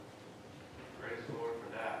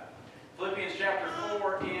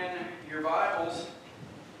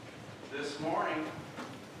morning,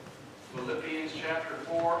 Philippians chapter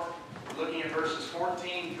 4. We're looking at verses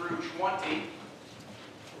 14 through 20.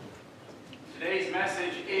 Today's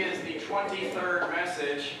message is the 23rd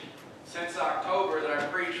message since October that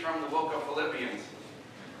I've preached from the book of Philippians.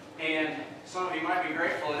 And some of you might be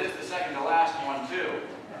grateful, it is the second to last one too.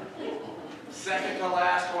 Second to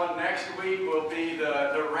last one next week will be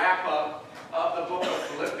the wrap-up of the book of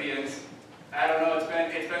Philippians. I don't know,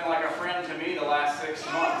 it's been like a friend to me the last 6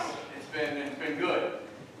 months. It's been good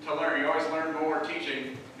to learn. You always learn more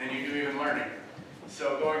teaching than you do even learning.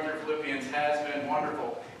 So going through Philippians has been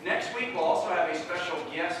wonderful. Next week we'll also have a special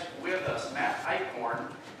guest with us. Matt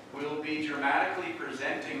Eichhorn will be dramatically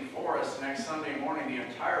presenting for us next Sunday morning the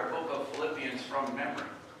entire book of Philippians from memory.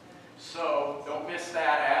 So don't miss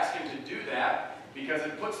that. I ask him to do that because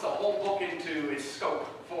it puts the whole book into its scope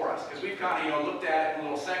for us. Because we've kind of looked at it in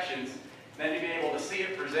little sections. Then to be able to see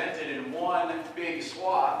it presented in one big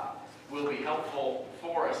swath will be helpful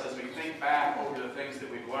for us as we think back over the things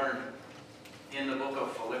that we've learned in the book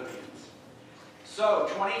of Philippians. So,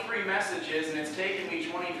 23 messages, and it's taken me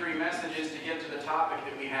 23 messages to get to the topic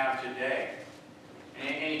that we have today.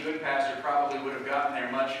 Any good pastor probably would have gotten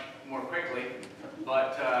there much more quickly,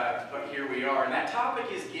 but here we are. And that topic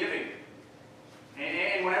is giving.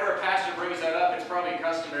 And whenever a pastor brings that up, it's probably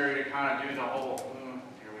customary to kind of do the whole,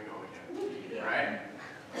 here we go again, right?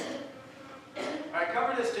 I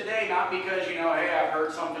cover this today not because, hey, I've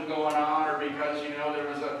heard something going on, or because,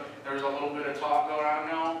 there was a little bit of talk going on.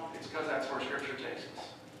 No, it's because that's where Scripture takes us.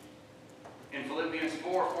 In Philippians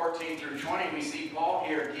 4, 14 through 20, we see Paul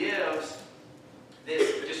here gives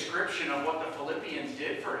this description of what the Philippians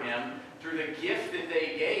did for him through the gift that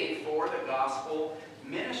they gave for the gospel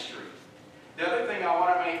ministry. The other thing I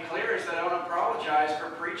want to make clear is that I don't apologize for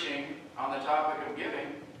preaching on the topic of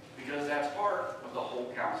giving, because that's part of the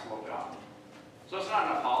whole counsel of God. So it's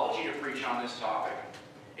not an apology to preach on this topic.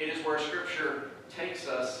 It is where Scripture takes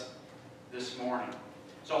us this morning.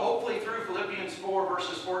 So hopefully through Philippians 4,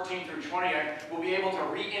 verses 14 through 20, we'll be able to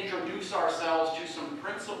reintroduce ourselves to some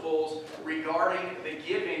principles regarding the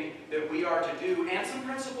giving that we are to do, and some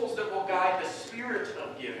principles that will guide the spirit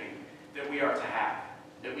of giving that we are to have,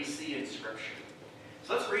 that we see in Scripture.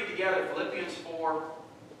 So let's read together Philippians 4,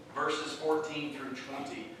 verses 14 through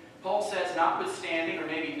 20. Paul says, notwithstanding, or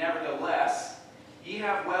maybe nevertheless, ye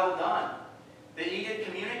have well done, that ye did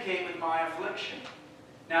communicate with my affliction.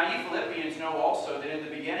 Now ye Philippians know also that in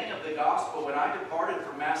the beginning of the gospel, when I departed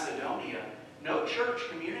from Macedonia, no church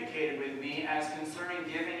communicated with me as concerning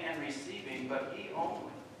giving and receiving, but ye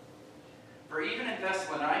only. For even in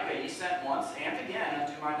Thessalonica ye sent once and again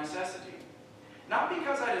unto my necessity. Not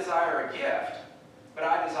because I desire a gift, but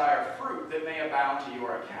I desire fruit that may abound to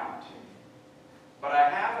your account. But I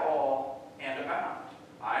have all and abound.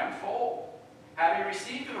 I am full, having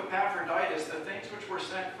received of Epaphroditus the things which were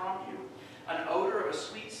sent from you, an odor of a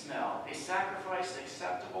sweet smell, a sacrifice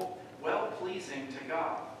acceptable, well-pleasing to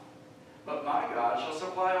God. But my God shall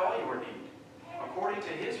supply all your need, according to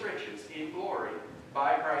his riches in glory,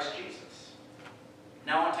 by Christ Jesus.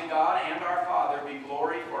 Now unto God and our Father be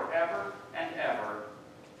glory forever and ever.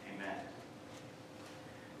 Amen.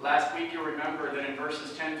 Last week you'll remember that in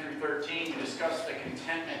verses 10 through 13 we discussed the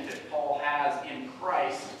contentment that Paul has in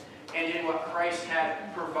Christ and in what Christ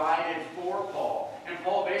had provided for Paul. And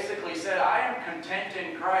Paul basically said, I am content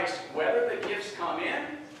in Christ whether the gifts come in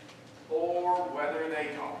or whether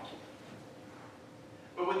they don't.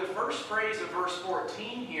 But with the first phrase of verse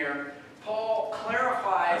 14 here, Paul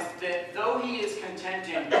clarifies that though he is content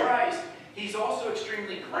in Christ, he's also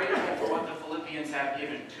extremely grateful for what the Philippians have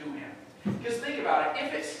given to him. Because think about it,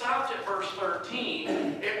 if it stopped at verse 13,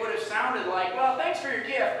 it would have sounded like, well, thanks for your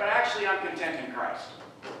gift, but actually I'm content in Christ.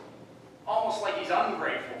 Almost like he's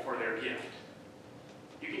ungrateful for their gift.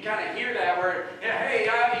 You can kind of hear that where, hey,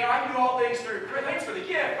 I can do all things through Christ. Thanks for the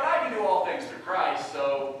gift, but I can do all things through Christ.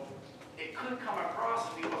 So it could come across,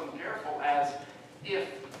 if he wasn't careful, as if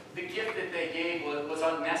the gift that they gave was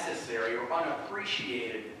unnecessary or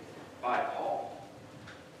unappreciated by Paul.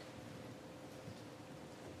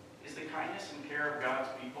 Is the kindness and care of God's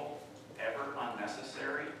people ever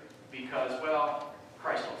unnecessary? Because, well,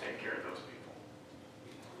 Christ will take care of those people.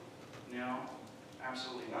 No,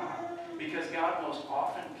 absolutely not. Because God most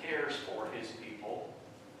often cares for his people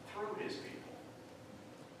through his people.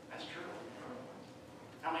 That's true.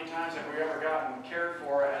 How many times have we ever gotten cared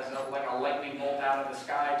for as like a lightning bolt out of the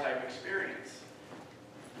sky type experience?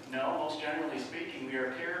 No, most generally speaking, we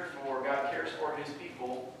are cared for. God cares for his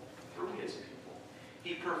people through his people.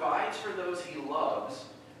 He provides for those he loves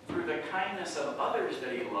through the kindness of others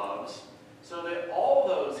that he loves, so that all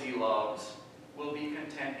those he loves will be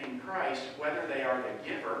content in Christ, whether they are the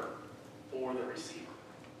giver or the receiver.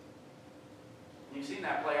 You've seen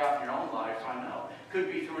that play out in your own life, I know.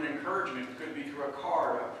 Could be through an encouragement, could be through a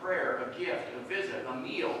card, a prayer, a gift, a visit, a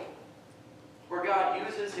meal, where God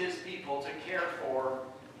uses his people to care for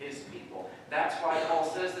his people. That's why Paul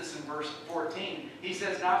says this in verse 14. He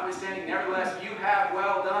says, notwithstanding, nevertheless, you have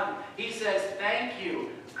well done. He says, thank you.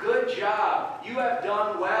 Good job. You have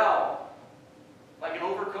done well. Like an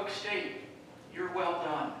overcooked steak. You're well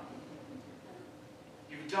done.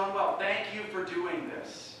 You've done well. Thank you for doing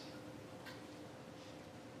this.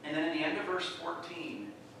 And then at the end of verse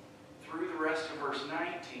 14, through the rest of verse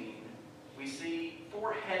 19, we see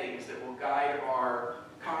 4 headings that will guide our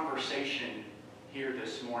conversation here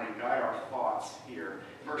this morning, guide our thoughts here.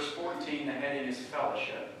 Verse 14, the heading is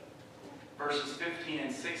fellowship. Verses 15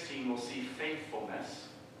 and 16, we'll see faithfulness.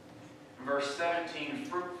 Verse 17,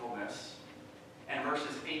 fruitfulness. And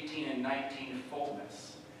verses 18 and 19,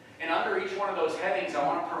 fullness. And under each one of those headings, I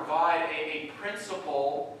want to provide a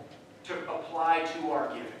principle to apply to our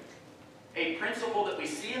giving. A principle that we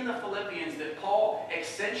see in the Philippians that Paul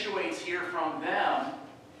accentuates here from them,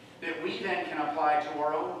 that we then can apply to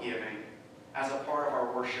our own giving as a part of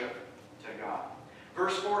our worship to God.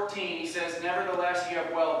 Verse 14, he says, nevertheless, you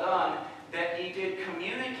have well done, that ye did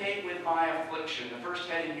communicate with my affliction. The first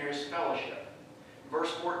heading here is fellowship.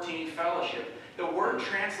 Verse 14, fellowship. The word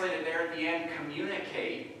translated there at the end,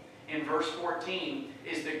 communicate, in verse 14,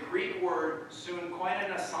 is the Greek word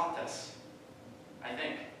synkoinanasantes, I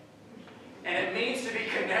think. And it means to be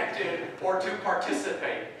connected or to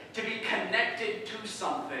participate. To be connected to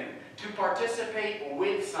something. To participate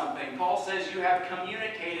with something. Paul says you have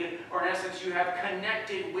communicated, or in essence you have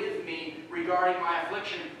connected with me regarding my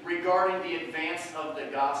affliction, regarding the advance of the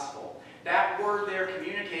gospel. That word there,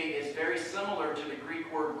 communicate, is very similar to the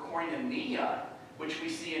Greek word koinonia, which we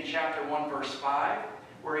see in chapter 1, verse 5,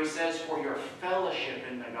 where he says, for your fellowship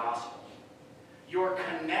in the gospel. Your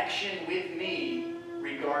connection with me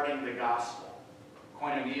regarding the gospel.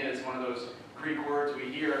 Koinonia is one of those Greek words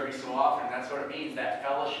we hear every so often. That's what it means, that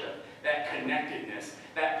fellowship, that connectedness,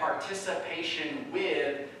 that participation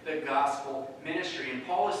with the gospel ministry. And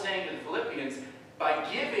Paul is saying to the Philippians, by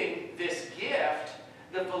giving this gift,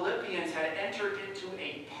 the Philippians had entered into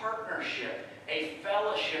a partnership, a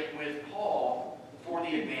fellowship with Paul for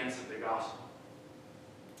the advance of the gospel.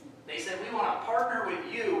 They said, we want to partner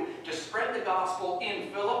with you to spread the gospel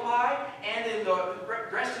in Philippi and in the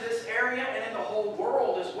rest of this area and in the whole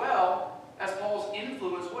world as well, as Paul's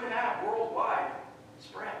influence would have worldwide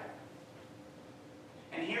spread.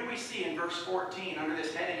 And here we see in verse 14, under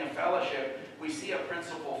this heading of fellowship, we see a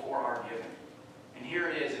principle for our giving. And here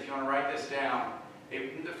it is, if you want to write this down.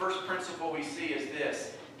 The first principle we see is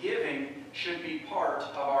this: giving should be part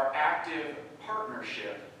of our active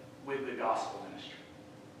partnership with the gospel ministry.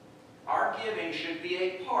 Our giving should be a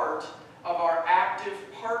part of our active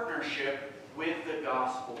partnership with the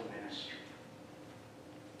gospel ministry.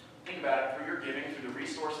 Think about it, for your giving, through the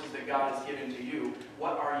resources that God has given to you,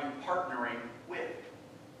 what are you partnering with?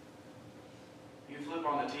 You flip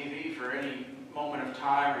on the TV for any moment of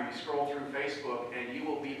time, or you scroll through Facebook, and you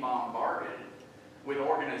will be bombarded with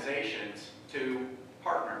organizations to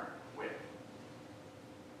partner with.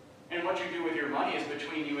 And what you do with your money is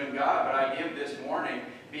between you and God, but I give this warning,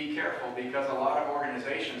 be careful, because a lot of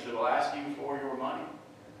organizations that will ask you for your money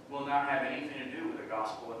will not have anything to do with the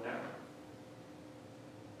gospel endeavor.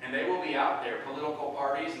 And they will be out there, political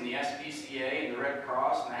parties and the SPCA and the Red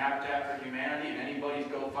Cross and the Habitat for Humanity and anybody's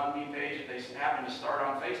GoFundMe page that they happen to start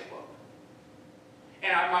on Facebook.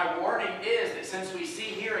 And my warning is that since we see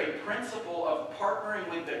here a principle of partnering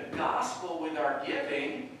with the gospel with our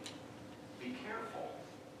giving, be careful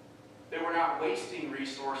that we're not wasting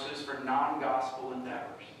resources for non-gospel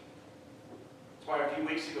endeavors. That's why a few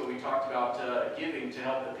weeks ago we talked about giving to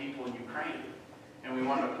help the people in Ukraine. And we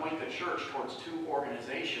wanted to point the church towards 2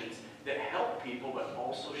 organizations that help people but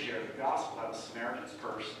also share the gospel. That was Samaritan's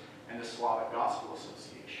Purse and the Slavic Gospel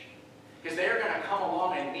Association. Because they are going to come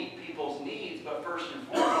along and meet people's needs, but first and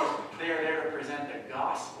foremost, they are there to present the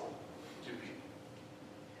gospel to people.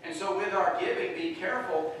 And so with our giving, be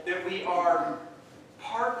careful that we are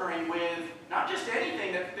partnering with not just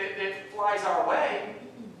anything that flies our way,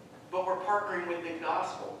 but we're partnering with the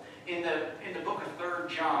gospel. In the book of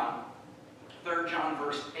 3 John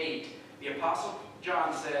verse 8, the Apostle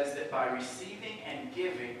John says that by receiving and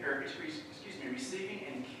giving, receiving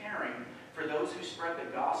and caring for those who spread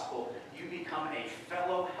the gospel, you become a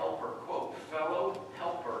fellow helper, quote, fellow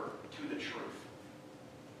helper to the truth.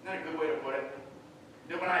 Isn't that a good way to put it?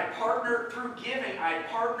 That when I partner through giving, I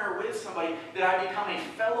partner with somebody, that I become a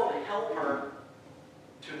fellow helper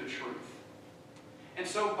to the truth. And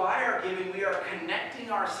so by our giving, we are connecting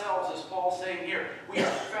ourselves, as Paul's saying here. We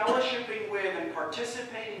are fellowshipping with and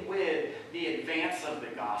participating with the advance of the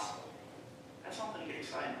gospel. That's something to get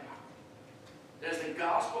excited about. As the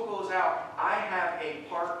gospel goes out, I have a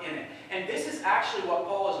part in it. And this is actually what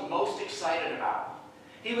Paul is most excited about.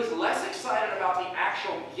 He was less excited about the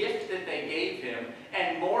actual gift that they gave him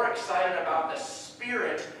and more excited about the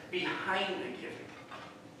spirit behind the giving.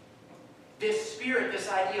 This spirit, this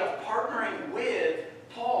idea of partnering with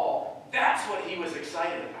Paul, that's what he was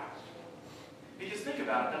excited about. Because think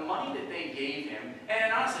about it, the money that they gave him,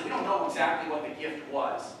 and honestly, we don't know exactly what the gift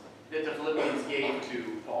was that the Philippians gave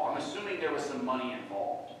to Paul. I'm assuming there was some money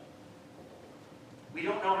involved. We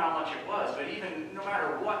don't know how much it was, but even no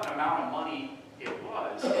matter what amount of money it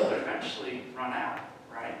would eventually run out,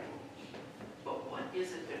 right? But what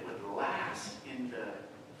is it that would last in the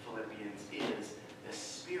Philippians is the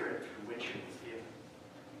spirit through which it was given.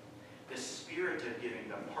 The spirit of giving,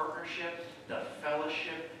 the partnership, the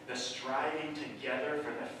fellowship, the striving together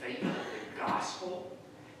for the faith of the gospel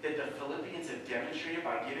that the Philippians have demonstrated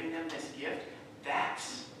by giving them this gift,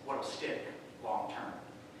 that's what will stick long term.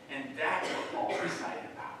 And that's what Paul's excited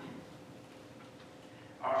about.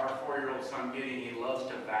 Our 4-year-old son Gideon, he loves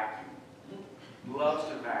to vacuum. Loves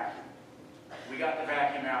to vacuum. We got the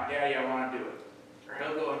vacuum out. Daddy, I want to do it. Or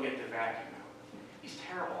he'll go and get the vacuum out. He's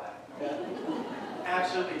terrible at it.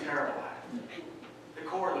 Absolutely terrible at it. The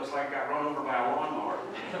cord looks like it got run over by a lawnmower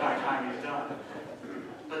by the time he's done.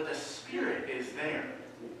 But the spirit is there.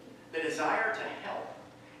 The desire to help.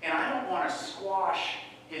 And I don't want to squash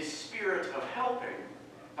his spirit of helping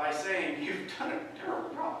by saying, you've done a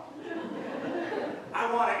terrible job.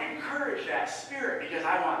 I want to encourage that spirit because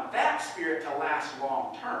I want that spirit to last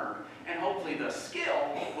long term. And hopefully the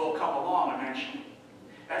skill will come along eventually.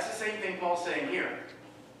 That's the same thing Paul's saying here.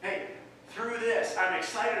 Hey, through this, I'm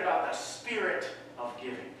excited about the spirit of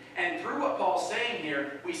giving. And through what Paul's saying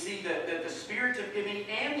here, we see that the spirit of giving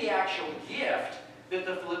and the actual gift that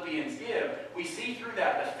the Philippians give, we see through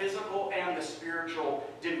that the physical and the spiritual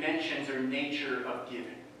dimensions or nature of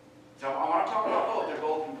giving. So I want to talk about both. They're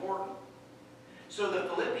both important. So the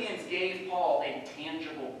Philippians gave Paul a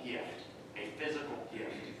tangible gift, a physical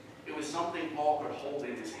gift. It was something Paul could hold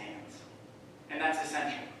in his hands. And that's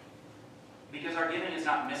essential. Because our giving is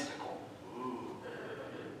not mystical. Ooh.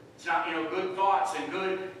 It's not, good thoughts and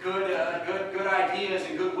good ideas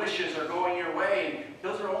and good wishes are going your way. And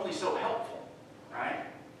those are only so helpful, right?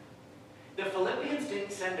 The Philippians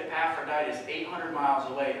didn't send Epaphroditus 800 miles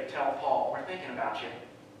away to tell Paul, we're thinking about you.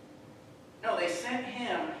 No, they sent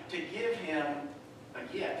him to give him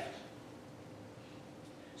a gift.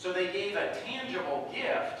 So they gave a tangible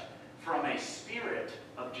gift from a spirit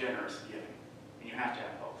of generous giving. And you have to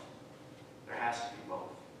have both. There has to be both.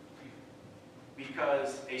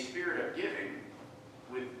 Because a spirit of giving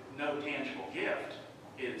with no tangible gift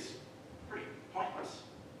is pretty pointless,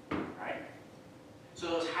 right? So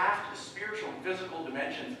those the spiritual and physical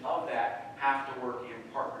dimensions of that have to work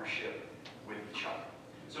in partnership with each other.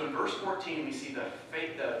 So in verse 14, we see the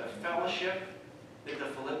faith, the fellowship that the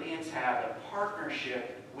Philippians have, the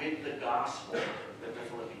partnership with the gospel that the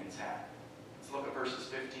Philippians have. Let's look at verses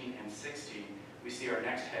 15 and 16. We see our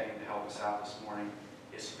next heading to help us out this morning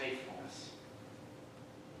is faithfulness.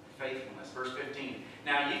 Faithfulness. Verse 15.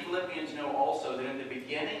 Now ye Philippians know also that in the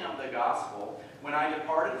beginning of the gospel, when I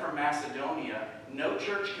departed from Macedonia, no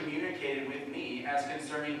church communicated with me as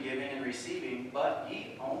concerning giving and receiving, but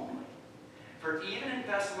ye only. For even in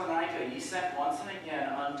Thessalonica ye sent once and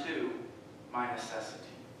again unto my necessity.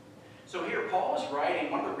 So here Paul is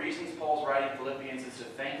writing, one of the reasons Paul's writing Philippians is to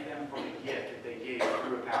thank them for the gift that they gave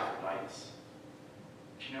through Epaphroditus.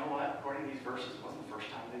 But you know what? According to these verses, it wasn't the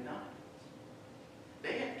first time they'd done it.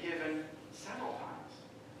 They had given several times,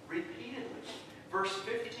 repeatedly. Verse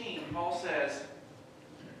 15, Paul says,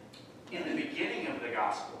 in the beginning of the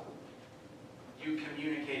gospel, you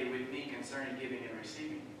communicated with me concerning giving and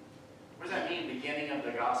receiving. What does that mean, beginning of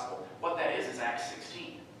the gospel? What that is Acts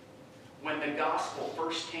 16. When the gospel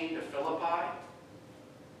first came to Philippi,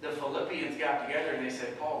 the Philippians got together and they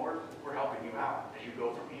said, Paul, we're helping you out as you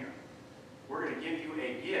go from here. We're going to give you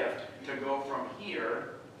a gift to go from here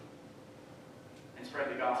and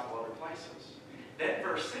spread the gospel other places. Then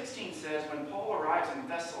verse 16 says, when Paul arrives in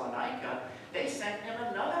Thessalonica, they sent him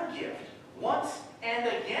another gift, once and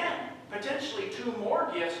again, potentially 2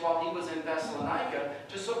 more gifts while he was in Thessalonica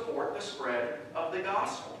to support the spread of the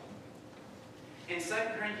gospel. In 2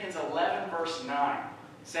 Corinthians 11, verse 9,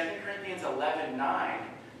 2 Corinthians 11:9,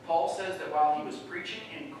 Paul says that while he was preaching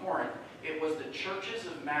in Corinth, it was the churches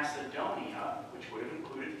of Macedonia, which would have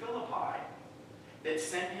included Philippi, that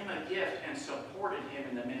sent him a gift and supported him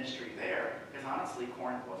in the ministry there, because honestly,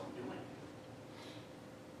 Corinth wasn't doing it.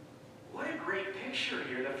 What a great picture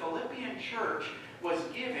here. The Philippian church was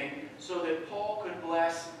giving so that Paul could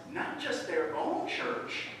bless not just their own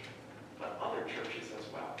church, but other churches as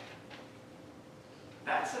well.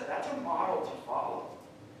 That's a model to follow.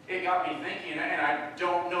 It got me thinking, and I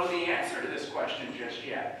don't know the answer to this question just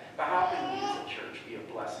yet, but how can we as a church be a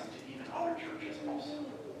blessing to even other churches also,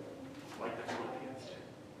 like the Philippians did?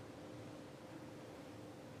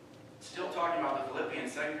 Still talking about the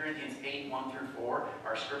Philippians, 2 Corinthians 8, 1 through 4,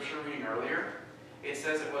 our scripture reading earlier, it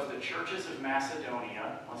says it was the churches of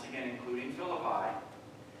Macedonia, once again including Philippi,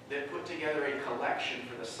 that put together a collection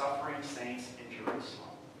for the suffering saints in Jerusalem.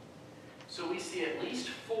 So we see at least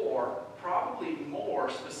 4, probably more,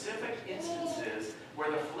 specific instances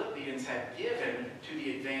where the Philippians had given to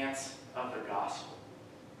the advance of the gospel.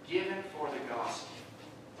 Given for the gospel.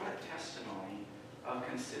 What a testimony of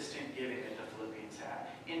consistent giving that the Philippians had.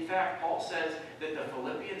 In fact, Paul says that the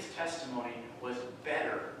Philippians' testimony was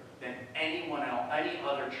better than anyone else, any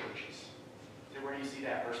other churches. So where do you see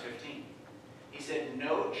that? Verse 15. He said,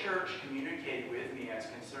 "No church communicated with me as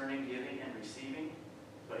concerning giving and receiving,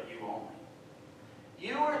 but you only.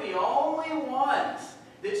 You are the only ones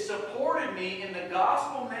that supported me in the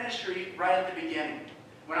gospel ministry right at the beginning.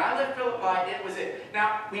 When I left Philippi, it was it."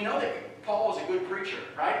 Now, we know that Paul was a good preacher,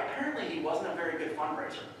 right? Apparently, he wasn't a very good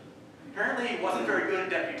fundraiser. Apparently, he wasn't very good at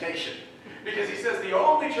deputation. Because he says, the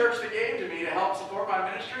only church that gave to me to help support my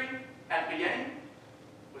ministry at the beginning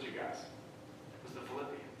was you guys. Was the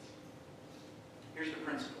Philippians. Here's the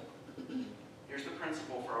principle. Here's the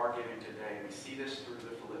principle for our giving today. We see this through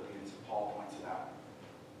the Philippians, and Paul points it out.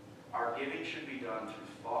 Our giving should be done through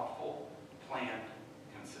thoughtful, planned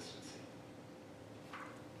consistency.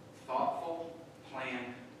 Thoughtful,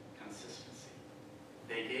 planned consistency.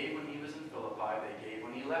 They gave when he was in Philippi. They gave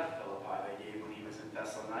when he left Philippi. They gave when he was in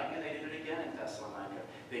Thessalonica. They did it again in Thessalonica.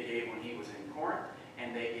 They gave when he was in Corinth.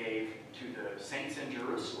 And they gave to the saints in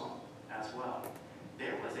Jerusalem as well.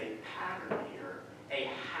 There was a pattern here, a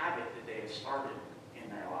habit that they had started in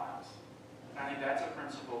their lives. And I think that's a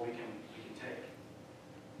principle we can take.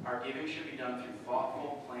 Our giving should be done through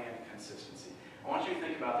thoughtful, planned consistency. I want you to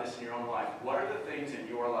think about this in your own life. What are the things in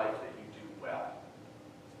your life that you do well?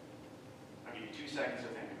 I'll give you 2 seconds to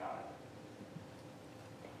think about it.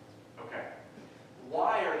 Okay.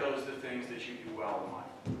 Why are those the things that you do well in life?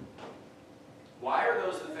 Why are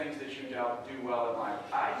those the things that you do well in life?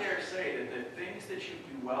 I dare say that the things that you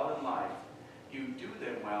do well in life, you do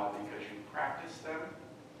them well because you practice them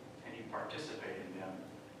and you participate in them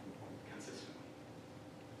consistently.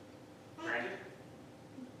 Granted?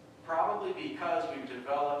 Probably because we've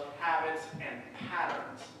developed habits and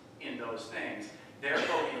patterns in those things.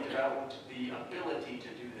 Therefore, we've developed the ability to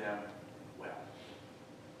do them well.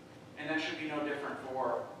 And that should be no different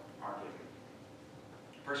for our giving.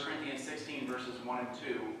 1 Corinthians 16, verses 1 and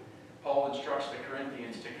 2, Paul instructs the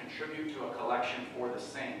Corinthians to contribute to a collection for the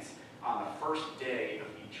saints on the first day of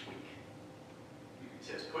each week. He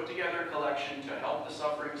says, put together a collection to help the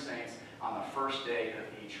suffering saints on the first day of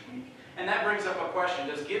each week. And that brings up a question.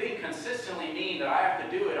 Does giving consistently mean that I have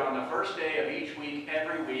to do it on the first day of each week,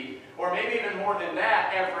 every week, or maybe even more than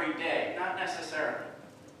that, every day? Not necessarily.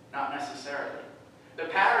 Not necessarily. The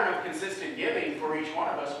pattern of consistent giving for each one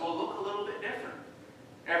of us will look a little bit different.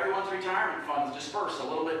 Everyone's retirement funds disperse a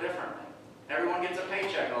little bit differently. Everyone gets a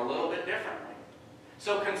paycheck a little bit differently.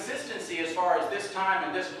 So consistency as far as this time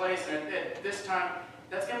and this place and at this time,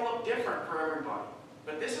 that's going to look different for everybody.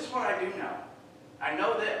 But this is what I do know. I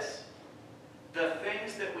know this. The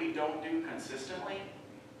things that we don't do consistently,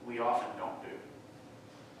 we often don't do.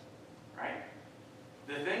 Right?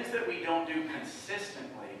 The things that we don't do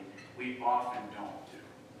consistently, we often don't do.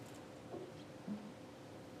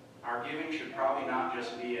 Our giving should probably not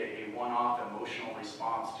just be a one-off emotional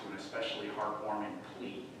response to an especially heartwarming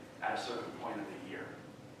plea at a certain point of the year,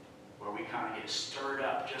 where we kind of get stirred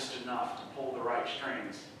up just enough to pull the right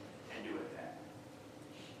strings and do it then.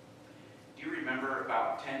 Do you remember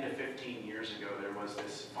about 10 to 15 years ago, there was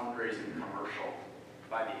this fundraising commercial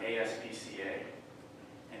by the ASPCA,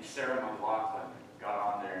 and Sarah McLachlan got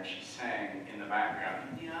on there and she sang in the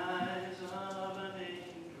background, "In the eyes of an angel."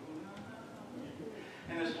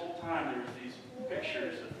 And this whole time there was these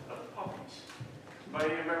pictures of puppies.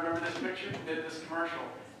 Anybody remember this picture? This commercial?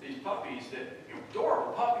 These puppies,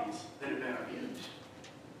 adorable puppies that had been abused.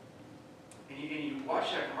 And you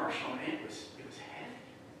watch that commercial and it was heavy.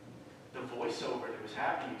 The voiceover that was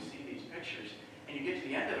happening, you see these pictures, and you get to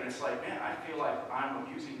the end of it and it's like, man, I feel like I'm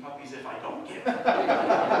abusing puppies if I don't give them.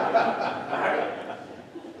 Right?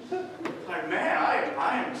 It's like, man,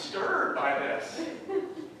 I am stirred by this.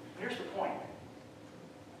 Here's the point.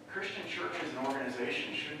 Christian churches and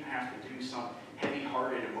organizations shouldn't have to do some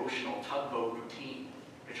heavy-hearted, emotional tugboat routine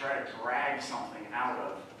to try to drag something out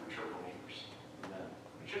of mature believers.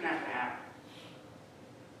 It shouldn't have to happen.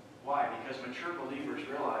 Why? Because mature believers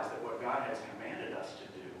realize that what God has commanded us to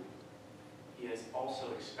do, He has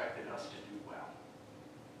also expected us to do well.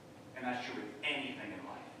 And that's true with anything in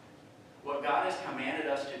life. What God has commanded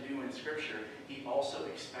us to do in Scripture, He also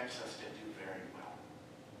expects us to do very well.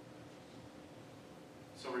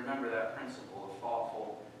 So remember that principle of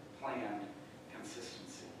thoughtful, planned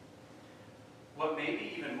consistency. What may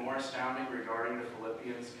be even more astounding regarding the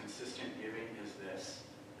Philippians' consistent giving is this.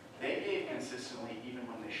 They gave consistently even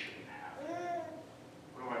when they shouldn't have.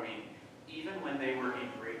 What do I mean? Even when they were in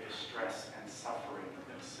great distress and suffering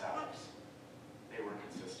themselves, they were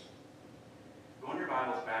consistent. Go in your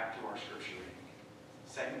Bibles back to our scripture reading.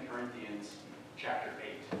 2 Corinthians chapter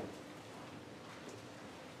 8.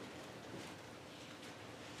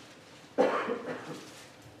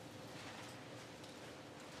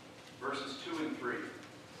 Verses 2 and 3.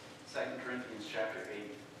 2 Corinthians chapter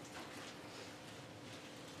 8.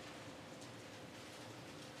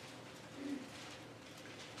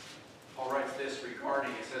 Paul writes this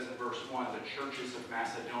regarding, it says in verse 1, the churches of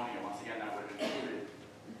Macedonia. Once again, that would have included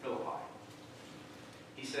Philippi.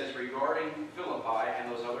 He says, regarding Philippi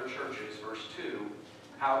and those other churches, verse 2,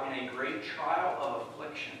 how in a great trial of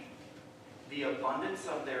affliction, the abundance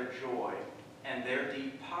of their joy and their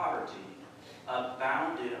deep poverty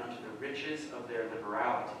abounded unto the riches of their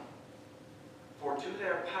liberality. For to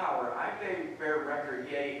their power I bear record,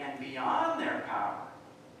 yea, and beyond their power,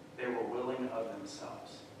 they were willing of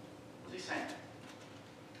themselves. What's he saying?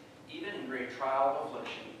 Even in great trial,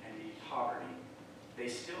 affliction, and deep poverty, they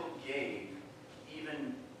still gave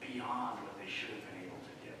even beyond what they should have been able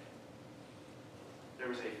to give. There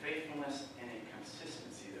was a faithfulness and a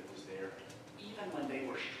consistency that was there, even when they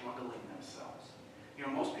were struggling themselves. You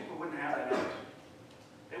know, most people wouldn't have that attitude.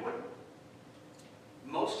 They wouldn't.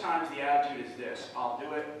 Most times the attitude is this: I'll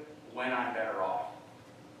do it when I'm better off.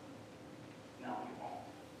 No, you won't.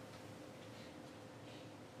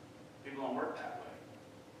 People don't work that way.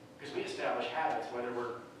 Because we establish habits whether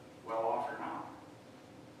we're well off or not.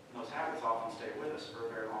 And those habits often stay with us for a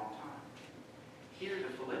very long time. Here,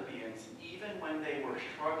 the Philippians, even when they were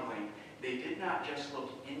struggling, they did not just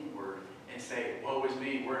look inward and say, woe is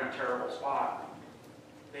me, we're in a terrible spot.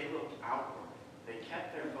 They looked outward. They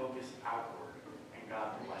kept their focus outward, and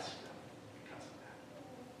God blessed them because of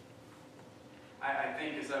that. I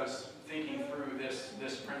think as I was thinking through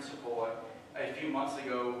this principle, a few months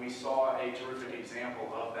ago, we saw a terrific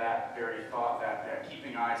example of that very thought, that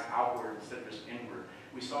keeping eyes outward instead of just inward.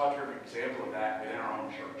 We saw a terrific example of that within our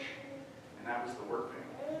own church, and that was the work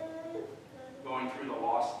family, going through the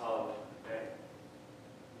loss of the day.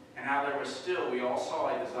 And how there was still, we all saw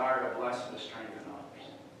a desire to bless and to strengthen others.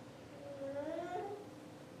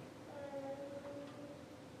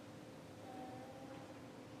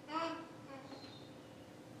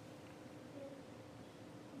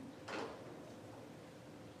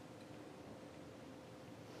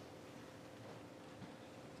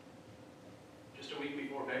 Just a week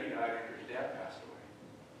before Betty died, after her dad passed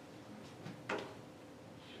away.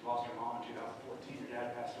 She lost her mom in 2014. Her dad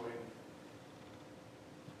passed away in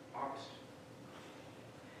August.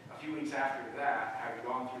 A few weeks after that, having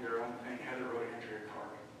gone through their own thing, Heather wrote Andrea a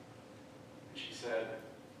card. And she said,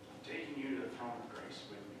 I'm taking you to the throne of grace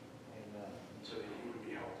with me. Amen. So that you would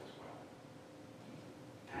be helped as well.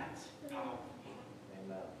 That's powerful.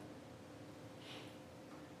 Amen.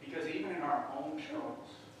 Because even in our own struggles,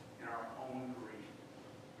 in our own grief,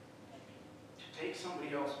 to take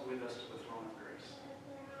somebody else with us to the throne of grace,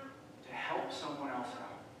 to help someone else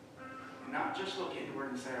out, and not just look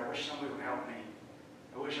inward and say, I wish somebody would help me.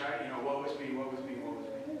 I wish woe is me, woe is me, woe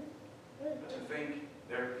is me. But to think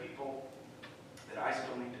there are people that I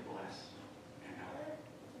still need to bless and help.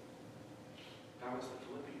 That was the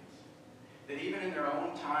Philippians. That even in their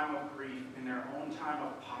own time of grief, in their own time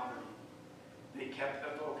of poverty, they kept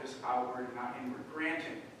the focus outward and not inward.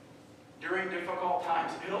 Granted, during difficult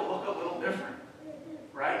times, it'll look a little different,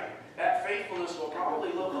 right? That faithfulness will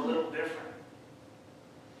probably look a little different,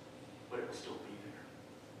 but it will still be there.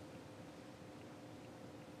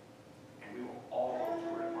 And we will all go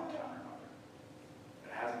through it at one time or another.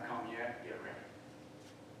 If it hasn't come yet, get ready.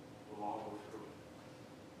 We'll all go through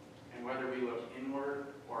it. And whether we look inward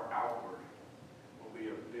or outward will be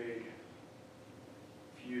a big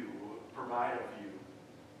view, will provide a view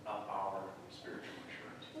of our spiritual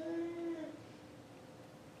maturity.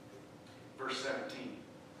 Verse 17.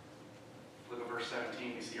 Look at verse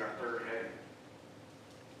 17. We see our third heading.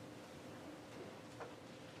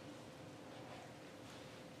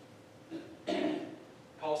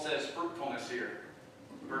 Paul says fruitfulness here.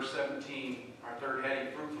 Verse 17, our third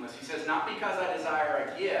heading, fruitfulness. He says, not because I desire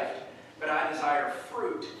a gift, but I desire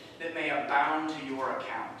fruit that may abound to your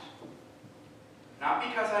account. Not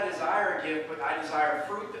because I desire a gift, but I desire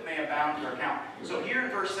fruit that may abound to your account. So here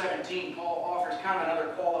in verse 17, Paul offers kind of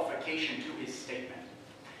another qualification to his statement.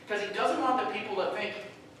 Because he doesn't want the people to think,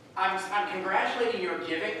 I'm congratulating your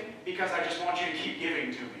giving because I just want you to keep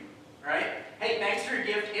giving to me. Right? Hey, thanks for your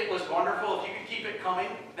gift. It was wonderful. If you could keep it coming,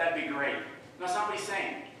 that'd be great. That's not what he's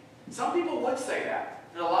saying. Some people would say that.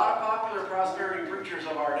 There's a lot of popular prosperity preachers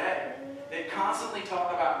of our day that constantly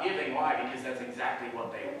talk about giving. Why? Because that's exactly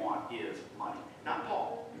what they want is money. Not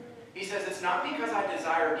Paul. He says it's not because I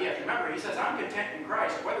desire a gift. Remember, he says I'm content in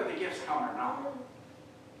Christ whether the gifts come or not.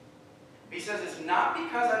 He says it's not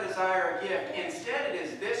because I desire a gift. Instead, it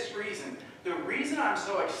is this reason. The reason I'm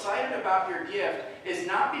so excited about your gift is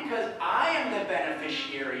not because I am the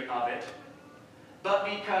beneficiary of it, but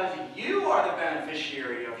because you are the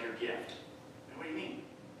beneficiary of your gift. What do you mean?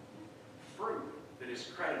 Fruit that is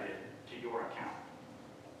credited to your account.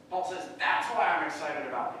 Paul says that's why I'm excited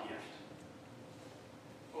about the gift.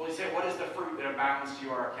 Well, he said, what is the fruit that abounds to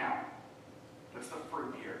your account? What's the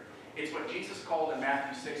fruit here? It's what Jesus called in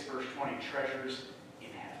Matthew 6, verse 20, treasures in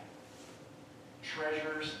heaven.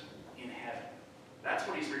 Treasures in heaven. That's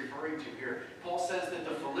what he's referring to here. Paul says that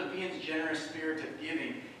the Philippians' generous spirit of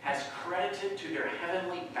giving has credited to their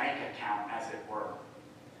heavenly bank account, as it were,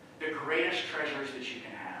 the greatest treasures that you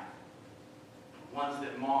can have. Ones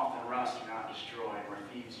that moth and rust do not destroy, where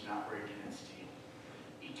thieves do not break in and steal.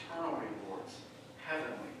 Eternal rewards,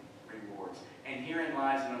 heavenly rewards. And herein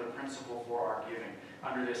lies another principle for our giving.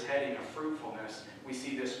 Under this heading of fruitfulness, we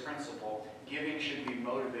see this principle. Giving should be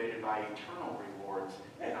motivated by eternal rewards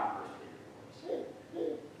and not earthly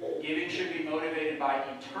rewards. Giving should be motivated by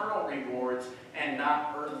eternal rewards and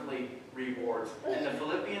not earthly rewards. And the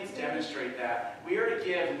Philippians demonstrate that. We are to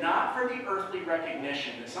give not for the earthly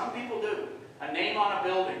recognition that some people do. A name on a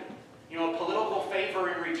building, political favor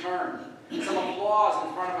in return, some applause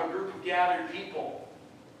in front of a group of gathered people.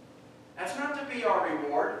 That's not to be our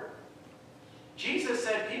reward. Jesus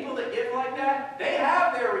said people that give like that, they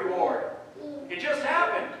have their reward. It just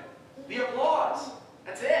happened. The applause.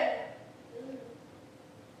 That's it.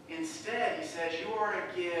 Instead, he says, you are to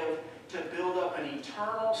give to build up an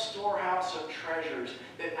eternal storehouse of treasures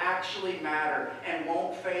that actually matter and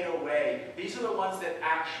won't fade away. These are the ones that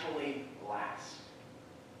actually last.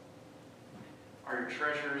 Are your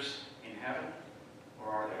treasures in heaven, or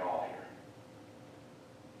are they all here?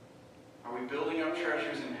 Are we building up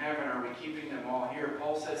treasures in heaven, or are we keeping them all here?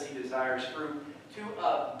 Paul says he desires fruit to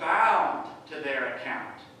abound to their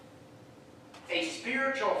account. A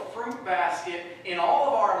spiritual fruit basket in all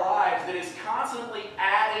of our lives that is constantly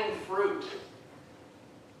adding fruit.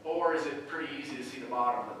 Or is it pretty easy to see the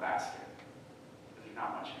bottom of the basket? There's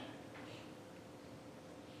not much in it.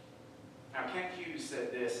 Now, Kent Hughes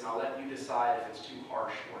said this, and I'll let you decide if it's too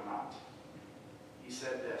harsh or not. He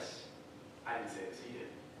said this. I didn't say this, he did.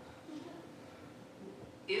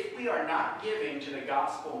 If we are not giving to the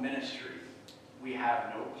gospel ministry, we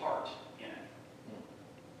have no part in it.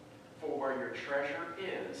 For where your treasure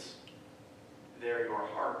is, there your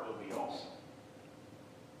heart will be also.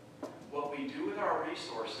 What we do with our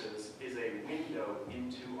resources is a window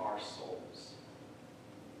into our souls.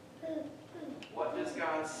 What does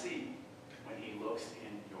God see when he looks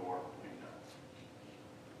in your window?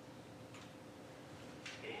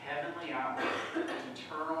 A heavenly outlook,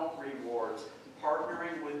 eternal rewards,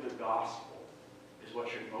 partnering with the gospel is what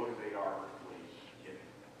should motivate our earthly giving.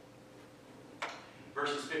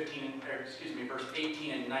 Verse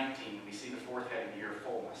 18 and 19, we see the fourth heading here,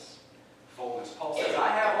 fullness. Fullness. Paul says, I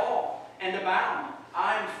have all and abound.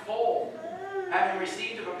 I am full, having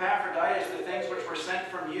received of Epaphroditus the things which were sent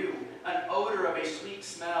from you, an odor of a sweet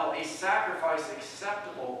smell, a sacrifice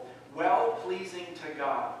acceptable, well-pleasing to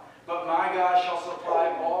God. But my God shall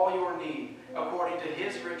supply all your need according to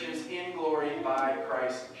his riches in glory by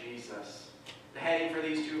Christ Jesus. The heading for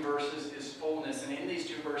these two verses is fullness, and in these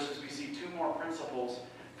two verses we see two more principles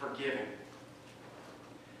for giving.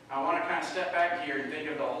 I want to kind of step back here and think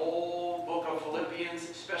of the whole book of Philippians,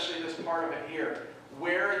 especially this part of it here.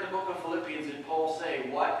 Where in the book of Philippians did Paul say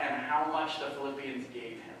what and how much the Philippians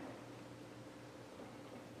gave him?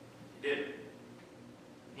 He didn't.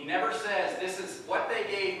 He never says, this is what they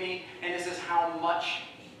gave me, and this is how much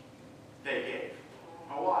they gave.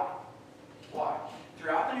 Now, why? Why?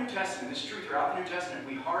 Throughout the New Testament, this is true, throughout the New Testament,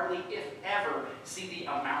 we hardly, if ever, see the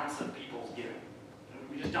amounts of people's giving.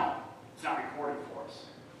 We just don't. It's not recorded for us.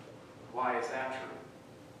 Why is that true?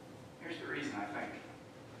 Here's the reason, I think.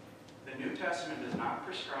 The New Testament does not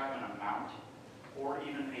prescribe an amount, or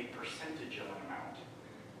even a percentage of an amount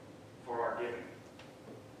for our giving.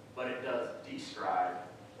 But it does describe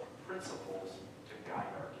principles to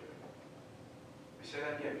guide our giving. Let me say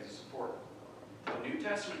that again because it's important. The New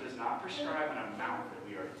Testament does not prescribe an amount that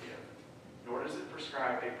we are to give, nor does it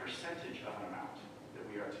prescribe a percentage of an amount that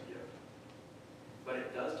we are to give. But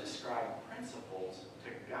it does describe principles to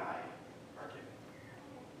guide our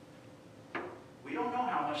giving. We don't know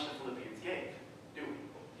how much the Philippians gave, do we?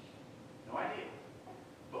 No idea.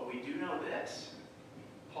 But we do know this.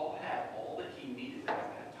 Paul had all that he needed at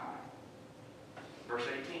that time. Verse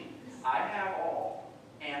 18, I have all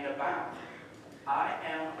and abound. I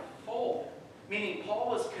am full. Meaning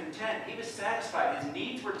Paul was content. He was satisfied. His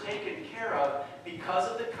needs were taken care of because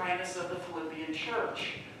of the kindness of the Philippian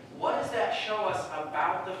church. What does that show us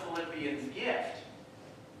about the Philippians' gift?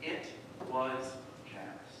 It was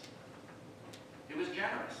generous. It was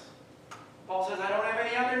generous. Paul says, I don't have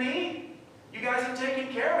any other need. You guys have taken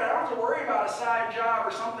care of it. I don't have to worry about a side job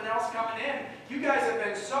or something else coming in. You guys have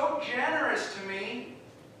been so generous to me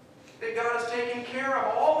that God has taken care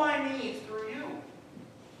of all my needs through you.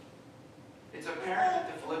 It's apparent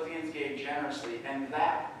that the Philippians gave generously, and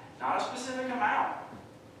that, not a specific amount,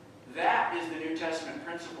 that is the New Testament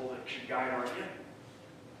principle that should guide our giving.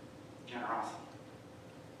 Generosity.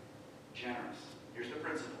 Generous. Here's the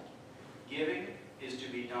principle. Giving is to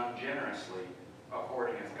be done generously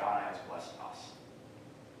according as God has blessed us.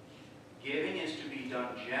 Giving is to be done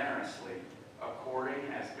generously according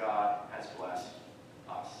as God has blessed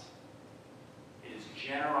us. It is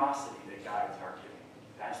generosity that guides our giving.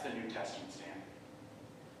 That's the New Testament standard.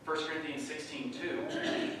 1 Corinthians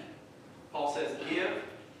 16:2, Paul says, give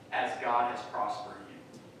as God has prospered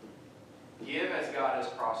you. Give as God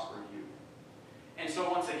has prospered you. And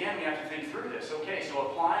so once again, we have to think through this. Okay, so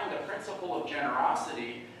applying the principle of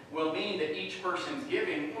generosity will mean that each person's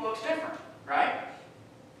giving looks different, right?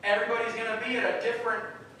 Everybody's going to be at a different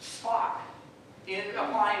spot in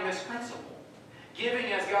applying this principle.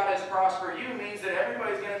 Giving as God has prospered you means that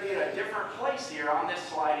everybody's going to be at a different place here on this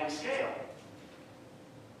sliding scale.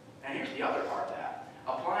 And here's the other part of that.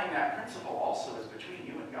 Applying that principle also is between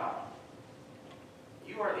you and God.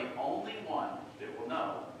 You are the only one that will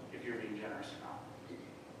know if you're being generous or not.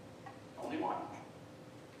 Only one.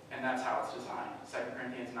 And that's how it's designed. 2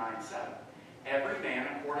 Corinthians 9:7. Every man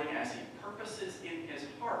according as he purposes in his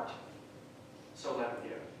heart, so let him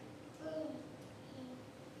give.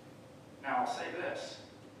 Now I'll say this.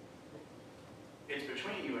 It's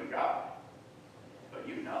between you and God. But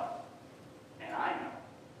you know, and I know,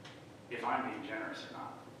 if I'm being generous or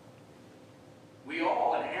not. We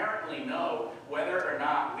all inherently know whether or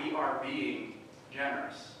not we are being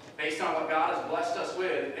generous. Based on what God has blessed us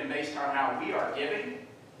with and based on how we are giving,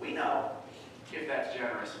 we know if that's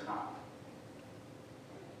generous or not.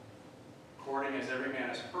 According as every man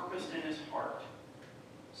has purposed in his heart,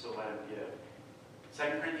 so let him give.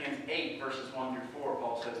 2 Corinthians 8, verses 1 through 4,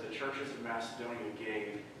 Paul says the churches of Macedonia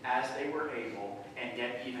gave as they were able, and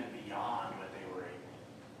yet even beyond what they were able.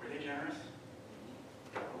 Were they generous?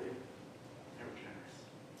 I believe they were generous.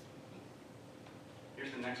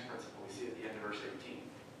 Here's the next principle we see at the end of verse 18.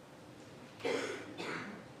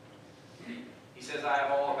 He says, I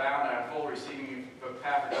have all abound, I am full, receiving of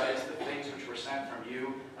Epaphroditus the things which were sent from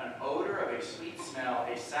you, an odor of a sweet smell,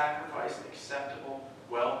 a sacrifice acceptable,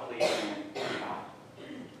 well-pleasing to God.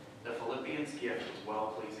 The Philippians' gift is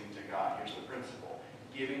well-pleasing to God. Here's the principle.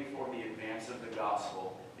 Giving for the advance of the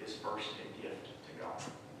gospel is first a gift to God.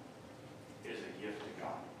 It is a gift to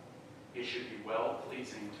God. It should be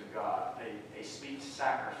well-pleasing to God, a sweet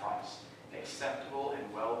sacrifice, acceptable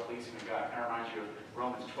and well-pleasing to God. Kind of reminds you of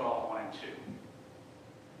Romans 12, 1 and 2.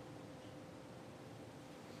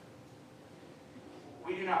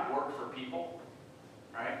 We do not work for people,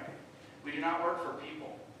 right? We do not work for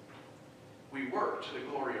people. We work to the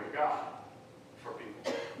glory of God for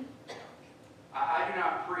people. I do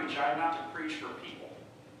not preach. I am not to preach for people.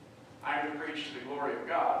 I am to preach to the glory of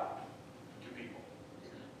God to people.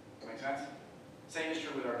 Make sense? Same is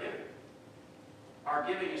true with our giving. Our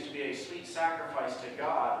giving is to be a sweet sacrifice to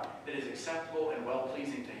God that is acceptable and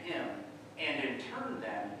well-pleasing to Him, and in turn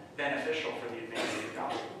then, beneficial for the advancement of the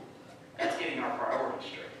gospel. That's getting our priorities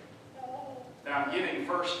straight. That I'm giving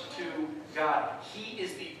first to God. He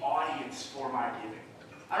is the audience for my giving.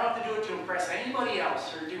 I don't have to do it to impress anybody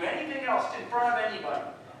else or do anything else in front of anybody.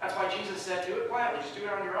 That's why Jesus said, do it quietly, just do it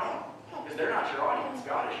on your own. Because they're not your audience,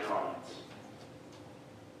 God is your audience.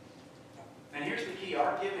 And here's the key,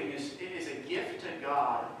 our giving is a gift to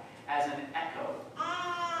God as an echo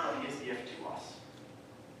of His gift to us.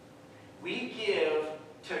 We give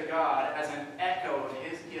to God as an echo of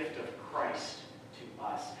His gift of Christ to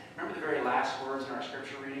us. Remember the very last last words in our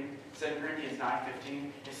scripture reading, 2 Corinthians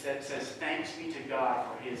 9:15, it says, thanks be to God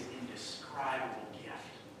for his indescribable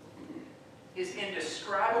gift. His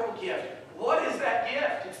indescribable gift. What is that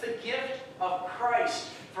gift? It's the gift of Christ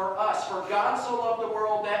for us. For God so loved the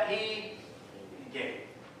world that he gave.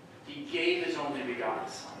 He gave his only begotten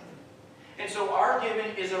Son. And so our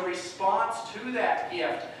giving is a response to that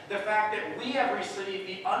gift. The fact that we have received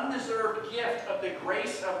the undeserved gift of the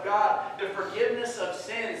grace of God, the forgiveness of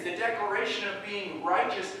sins, the declaration of being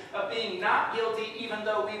righteous, of being not guilty even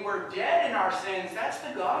though we were dead in our sins. That's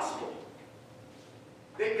the gospel.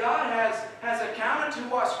 That God has accounted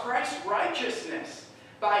to us Christ's righteousness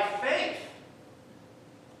by faith.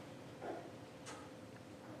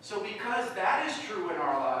 So because that is true in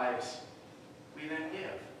our lives, we then give.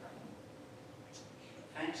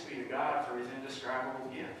 Thanks be to God for his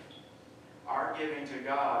indescribable gift. Our giving to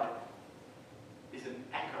God is an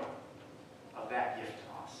echo of that gift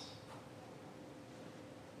to us.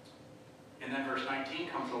 And then verse 19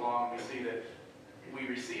 comes along and we see that we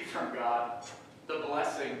receive from God the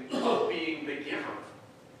blessing of being the giver.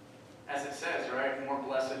 As it says, right? More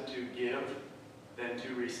blessed to give than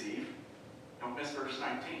to receive. Don't miss verse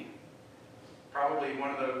 19. Probably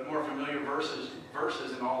one of the more familiar verses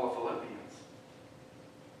in all of Philippians.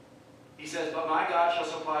 He says, but my God shall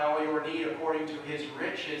supply all your need according to his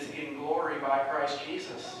riches in glory by Christ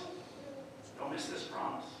Jesus. Don't miss this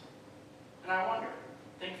promise. And I wonder,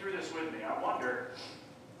 think through this with me, I wonder,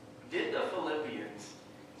 did the Philippians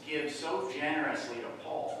give so generously to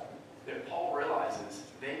Paul that Paul realizes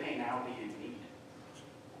they may now be in need?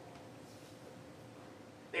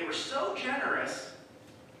 They were so generous,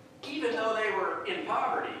 even though they were in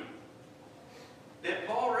poverty, that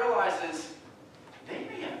Paul realizes they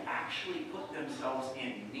may have actually put themselves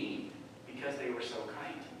in need because they were so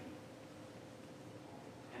kind to me.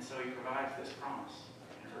 And so he provides this promise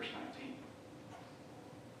in verse 19.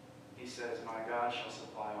 He says, my God shall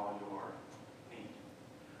supply all your need.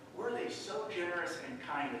 Were they so generous and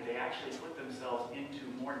kind that they actually put themselves into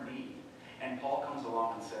more need? And Paul comes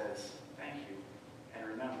along and says, thank you. And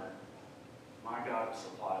remember, my God will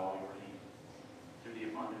supply all your need through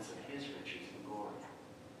the abundance of his riches and glory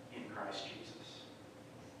in Christ Jesus.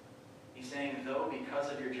 He's saying, though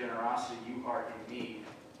because of your generosity you are in need,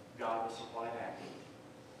 God will supply that need.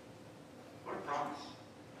 What a promise.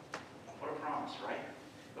 What a promise, right?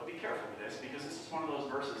 But be careful with this, because this is one of those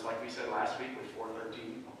verses, like we said last week with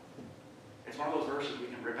 4:13. It's one of those verses we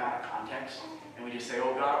can rip out of context, and we just say,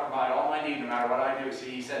 oh, God will provide all my need no matter what I do.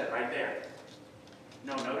 See, he said it right there.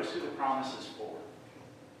 No, notice who the promise is for.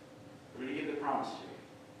 Who did he give the promise to?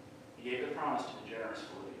 He gave the promise to the generous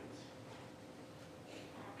Philippians.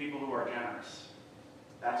 People who are generous.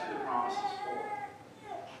 That's who the promise is for.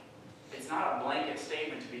 It's not a blanket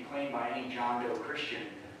statement to be claimed by any John Doe Christian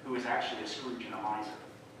who is actually a Scrooge and a miser.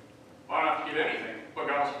 Well, I don't have to give anything, but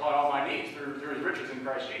God will supply all my needs through his riches in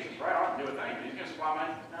Christ Jesus, right? I don't have to do a thing, but he's going to supply my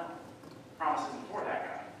needs. No. The promise isn't for that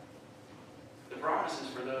guy. The promise is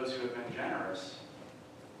for those who have been generous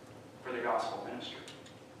for the gospel ministry.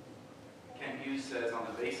 Ken Hughes says, on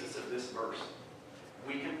the basis of this verse,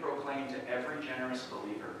 we can proclaim to every generous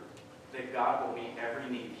believer that God will meet every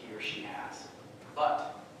need he or she has.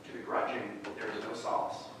 But to the grudging, there is no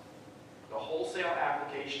solace. The wholesale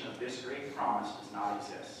application of this great promise does not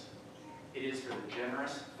exist. It is for the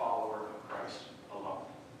generous follower of Christ alone.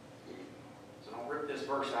 So don't rip this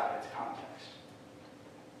verse out of its context.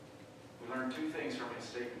 We learn two things from his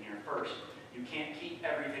statement here. First, you can't keep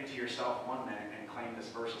everything to yourself one minute and claim this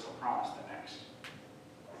verse as a promise the next.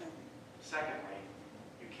 Secondly,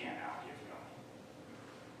 you can't outgive God.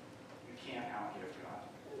 You can't outgive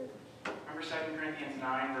God. Remember 2 Corinthians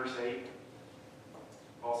 9, verse 8?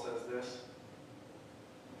 Paul says this.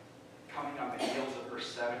 Coming on the heels of verse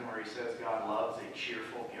 7, where he says God loves a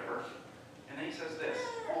cheerful giver. And then he says this.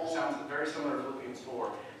 It sounds very similar to Philippians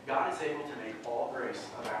 4. God is able to make all grace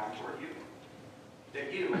abound toward you,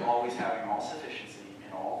 that you, always having all sufficiency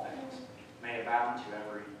in all things, may abound to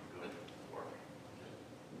every good work.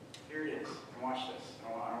 Here it is. And watch this. I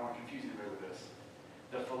don't want to confuse anybody with this.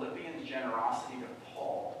 The Philippians' generosity to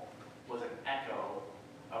Paul was an echo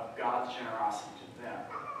of God's generosity to them.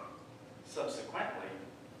 Subsequently,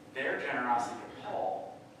 their generosity to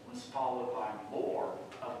Paul was followed by more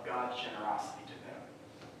of God's generosity to them.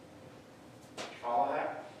 Did you follow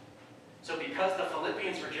that? So because the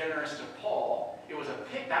Philippians were generous to Paul, that was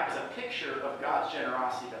a picture of God's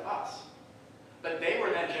generosity to us. But they were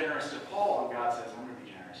then generous to Paul, and God says, I'm going to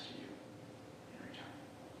be generous to you in return.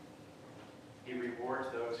 He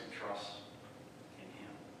rewards those who trust in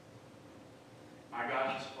him. My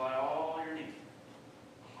God shall supply all your needs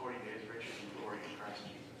according to his riches and glory in Christ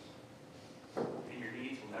Jesus.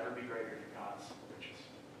 greater than God's riches.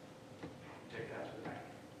 Take that to the bank.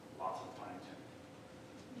 Lots of pun intended.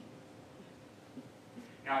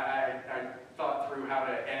 You know, I thought through how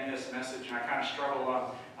to end this message, and I kind of struggled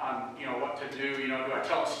on what to do. Do I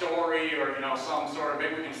tell a story or, some sort of,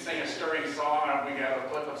 maybe we can sing a stirring song. I don't know if we can have a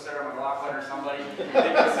clip of Sarah McLachlan or somebody. They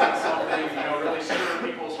can sing something, really stir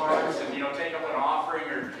people's hearts and, take up an offering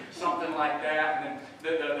or something like that. And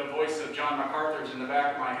then the voice of John MacArthur's in the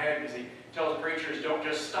back of my head because he tells preachers, don't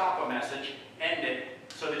just stop a message, end it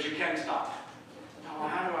so that you can stop. Oh,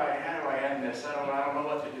 how do I end this? I don't know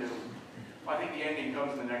what to do. Well, I think the ending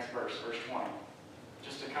comes in the next verse, verse 20.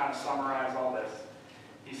 Just to kind of summarize all this.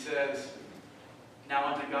 He says,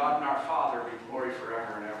 now unto God and our Father be glory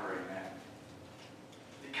forever and ever, amen.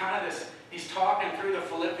 He's talking through the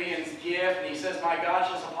Philippians gift, and he says, my God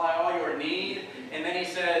shall supply all your need. And then he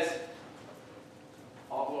says,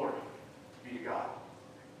 all glory be to God.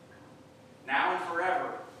 Now and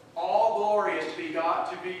forever, all glory is to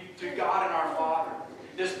God and our Father.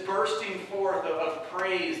 This bursting forth of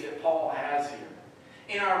praise that Paul has here.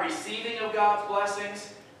 In our receiving of God's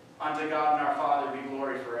blessings, unto God and our Father be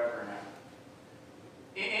glory forever and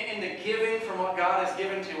ever. In the giving from what God has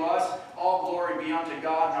given to us, all glory be unto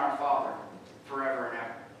God and our Father forever and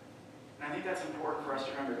ever. And I think that's important for us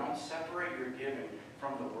to remember. Don't separate your giving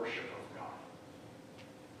from the worship of God.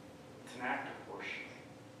 It's an act of worship.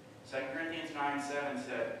 2 Corinthians 9:7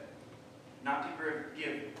 said, not to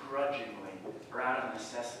give grudgingly or out of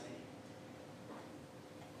necessity.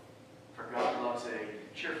 For God loves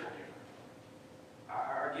a cheerful giver.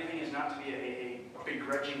 Our giving is not to be a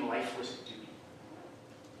begrudging, lifeless duty.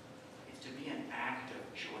 It's to be an act of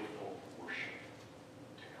joyful worship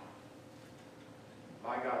to God.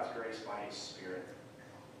 By God's grace, by His Spirit,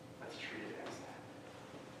 let's treat it